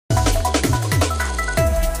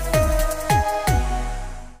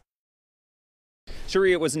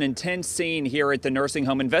Sheree, it was an intense scene here at the nursing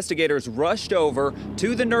home. Investigators rushed over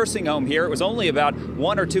to the nursing home here. It was only about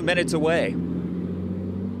 1 or 2 minutes away.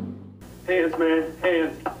 Hands, man,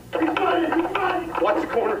 hands. Watch the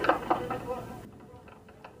corner.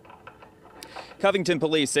 Covington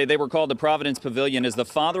police say they were called to Providence Pavilion as the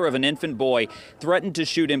father of an infant boy threatened to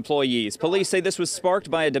shoot employees. Police say this was sparked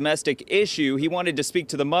by a domestic issue. He wanted to speak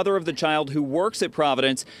to the mother of the child who works at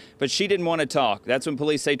Providence, but she didn't want to talk. That's when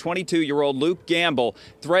police say 22-year-old Luke Gamble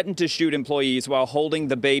threatened to shoot employees while holding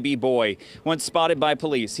the baby boy. Once spotted by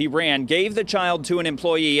police, he ran, gave the child to an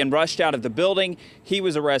employee, and rushed out of the building. He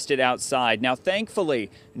was arrested outside. Now, thankfully,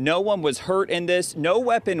 no one was hurt in this. No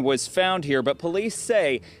weapon was found here, but police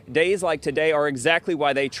say days like today are exactly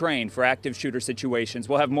why they train for active shooter situations.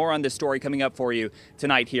 We'll have more on this story coming up for you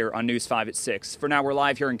tonight here on News 5 at 6. For now, we're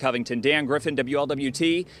live here in Covington. Dan Griffin,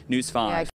 WLWT, News 5.